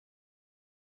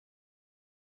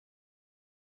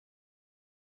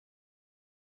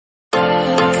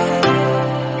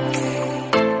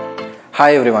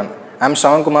Hi everyone, I am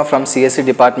Shravan Kumar from CSE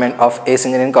department of ACE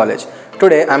Engineering College.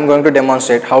 Today I am going to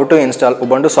demonstrate how to install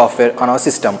Ubuntu software on our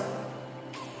system.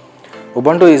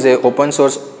 Ubuntu is a open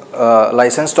source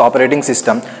licensed operating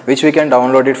system which we can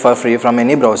download it for free from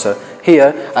any browser.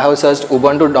 Here I have searched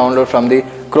Ubuntu download from the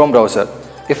Chrome browser.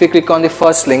 If we click on the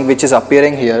first link which is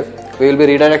appearing here, we will be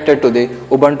redirected to the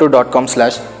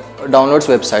ubuntu.com/downloads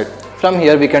website. From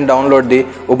here we can download the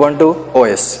Ubuntu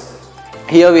OS.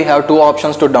 Here we have two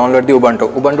options to download the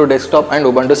Ubuntu desktop and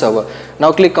Ubuntu server.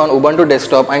 Now click on Ubuntu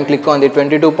desktop and click on the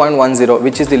 22.10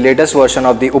 which is the latest version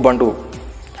of the Ubuntu.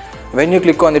 When you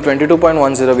click on the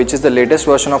 22.10 which is the latest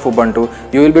version of Ubuntu,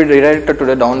 you will be redirected to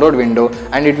the download window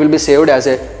and it will be saved as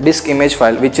a disk image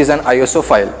file which is an ISO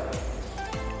file.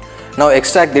 Now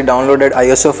extract the downloaded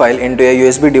ISO file into a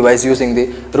USB device using the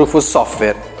Rufus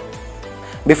software.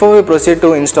 Before we proceed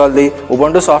to install the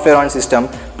Ubuntu software on system,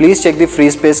 please check the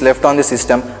free space left on the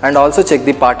system and also check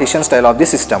the partition style of the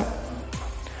system.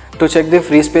 To check the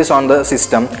free space on the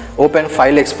system, open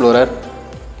File Explorer,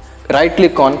 right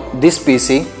click on this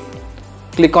PC,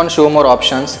 click on Show More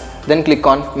Options, then click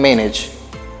on Manage.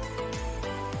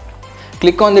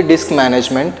 Click on the Disk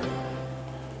Management.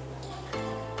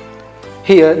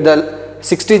 Here the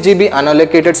 60 GB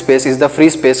unallocated space is the free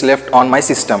space left on my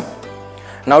system.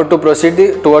 Now to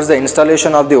proceed towards the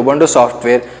installation of the Ubuntu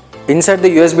software, insert the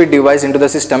USB device into the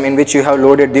system in which you have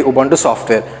loaded the Ubuntu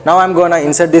software. Now I am going to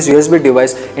insert this USB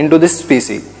device into this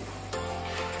PC.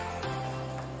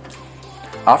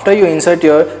 After you insert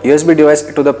your USB device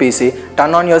to the PC,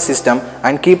 turn on your system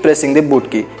and keep pressing the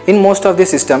boot key. In most of the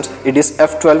systems, it is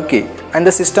F12 key and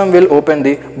the system will open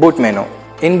the boot menu.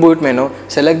 In boot menu,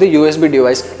 select the USB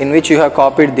device in which you have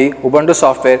copied the Ubuntu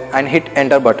software and hit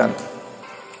enter button.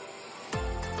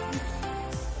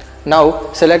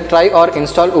 Now select Try or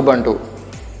Install Ubuntu.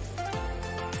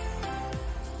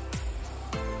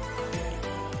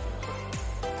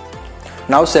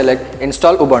 Now select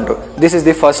Install Ubuntu. This is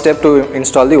the first step to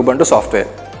install the Ubuntu software.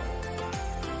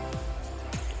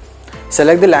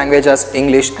 Select the language as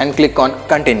English and click on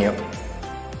Continue.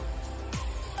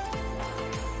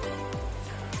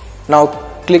 Now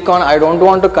click on I don't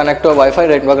want to connect to a Wi-Fi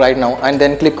network right now and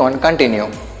then click on Continue.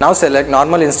 Now select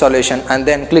Normal Installation and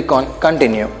then click on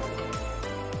Continue.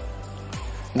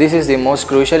 This is the most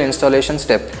crucial installation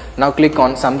step. Now click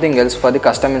on something else for the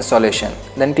custom installation.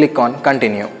 Then click on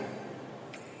Continue.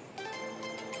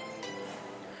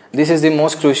 This is the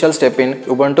most crucial step in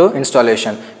Ubuntu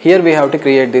installation. Here we have to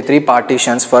create the three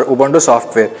partitions for Ubuntu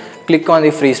software. Click on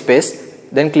the free space.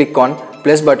 Then click on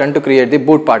plus button to create the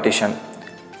boot partition.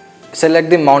 Select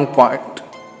the mount point.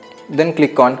 Then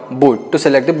click on boot to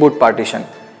select the boot partition.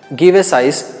 Give a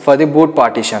size for the boot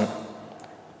partition.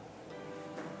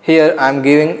 Here I am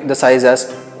giving the size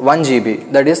as 1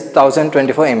 GB, that is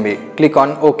 1024 MB. Click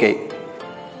on OK.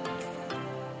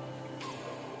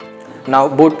 Now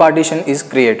boot partition is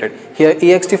created. Here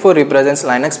ext4 represents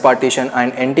Linux partition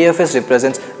and NTFS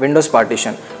represents Windows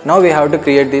partition. Now we have to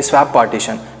create the swap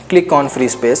partition. Click on free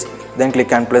space, then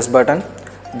click on plus button,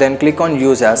 then click on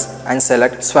use as and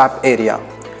select swap area.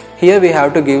 Here we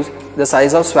have to give the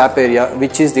size of swap area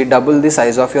which is the double the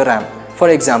size of your RAM. For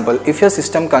example, if your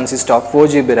system consists of 4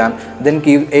 GB RAM, then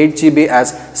give 8 GB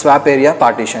as swap area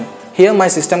partition. Here my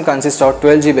system consists of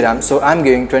 12 GB RAM, so I am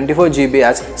giving 24 GB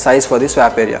as size for the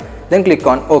swap area. Then click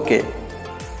on OK.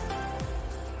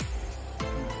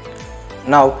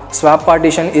 Now swap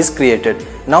partition is created.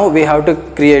 Now we have to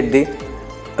create the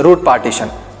root partition.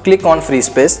 Click on free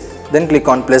space, then click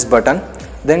on plus button,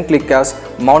 then click as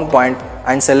mount point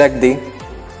and select the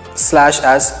slash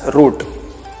as root.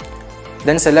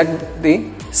 Then select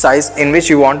the size in which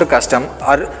you want to custom,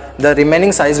 or the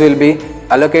remaining size will be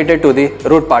allocated to the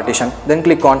root partition. Then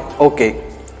click on OK.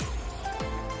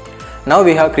 Now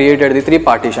we have created the three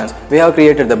partitions. We have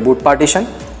created the boot partition,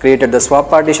 created the swap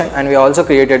partition, and we also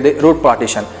created the root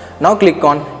partition. Now click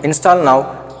on Install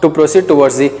Now to proceed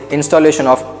towards the installation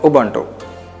of Ubuntu.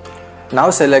 Now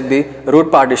select the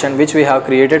root partition which we have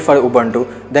created for Ubuntu.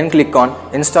 Then click on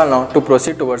Install Now to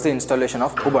proceed towards the installation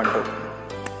of Ubuntu.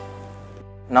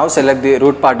 Now select the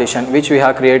root partition which we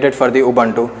have created for the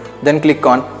Ubuntu. Then click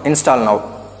on Install Now.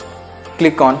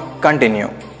 Click on Continue.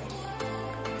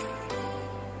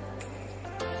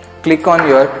 Click on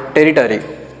your territory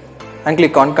and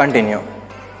click on Continue.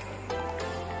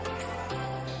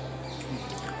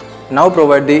 Now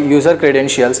provide the user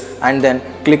credentials and then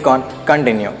click on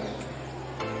Continue.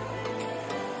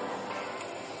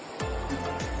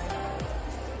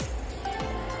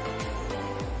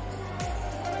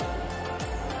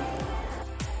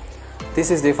 This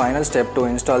is the final step to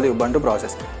install the Ubuntu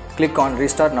process. Click on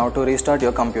Restart Now to restart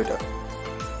your computer.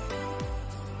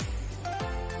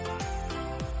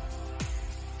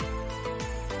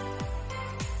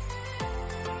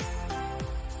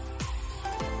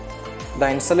 The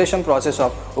installation process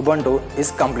of Ubuntu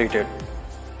is completed.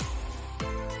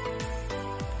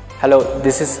 Hello,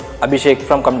 this is Abhishek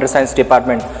from Computer Science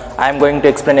Department. I am going to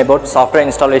explain about software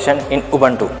installation in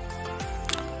Ubuntu.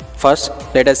 First,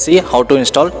 let us see how to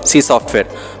install C software.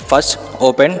 First,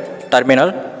 open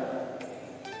Terminal.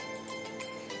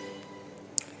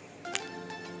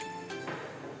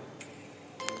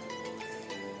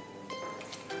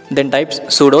 Then type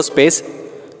sudo space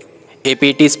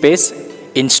apt space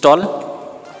install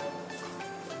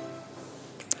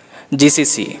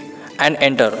gcc and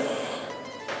enter.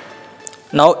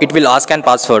 Now it will ask an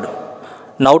password.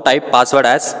 Now type password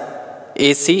as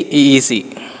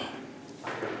ACEG.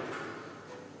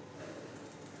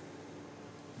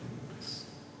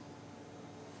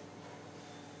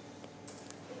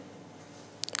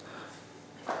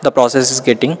 The process is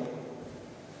getting.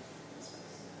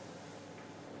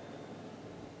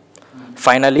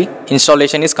 Finally,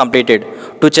 installation is completed.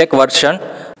 To check version,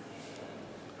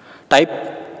 type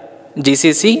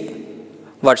GCC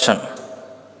version.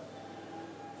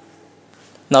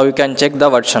 Now you can check the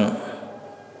version.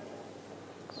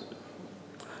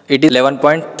 It is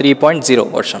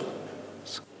 11.3.0 version.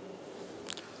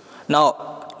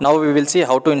 Now we will see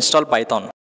how to install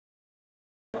Python.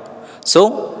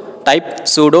 So type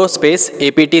sudo space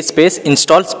apt space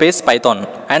install space Python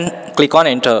and click on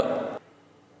enter.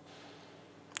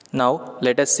 Now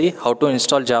let us see how to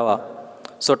install Java.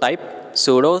 So type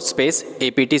sudo space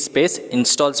apt space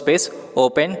install space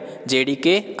open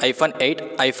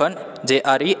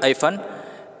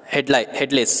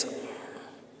jdk-8-jre-headless.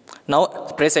 Now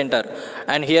press enter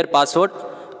and here password,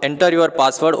 enter your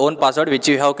password, own password which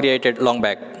you have created long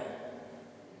back.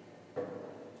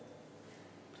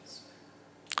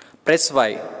 Press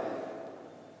Y.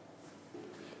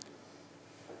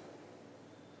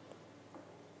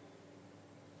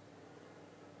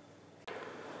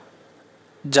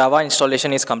 Java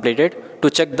installation is completed.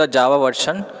 To check the Java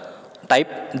version,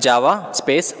 type java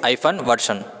space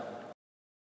 -version.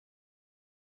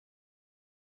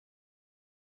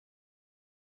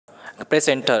 Press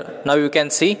enter. Now you can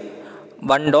see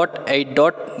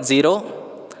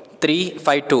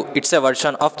 1.8.0352. It's a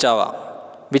version of Java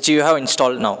which you have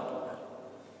installed now.